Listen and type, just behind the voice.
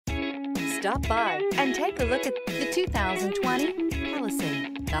Stop by and take a look at the 2020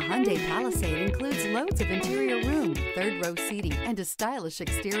 Palisade. The Hyundai Palisade includes loads of interior room, third-row seating, and a stylish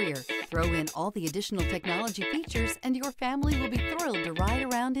exterior. Throw in all the additional technology features and your family will be thrilled to ride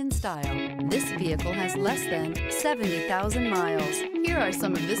around in style. This vehicle has less than 70,000 miles. Here are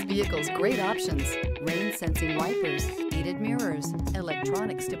some of this vehicle's great options: rain-sensing wipers, heated mirrors,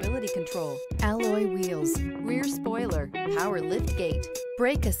 electronic stability control, alloy wheels, rear spoiler, power liftgate,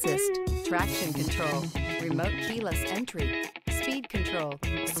 brake assist, traction control, remote keyless entry, speed control.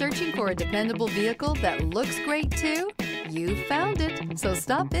 Searching for a dependable vehicle that looks great too? You found it, so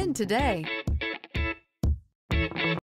stop in today.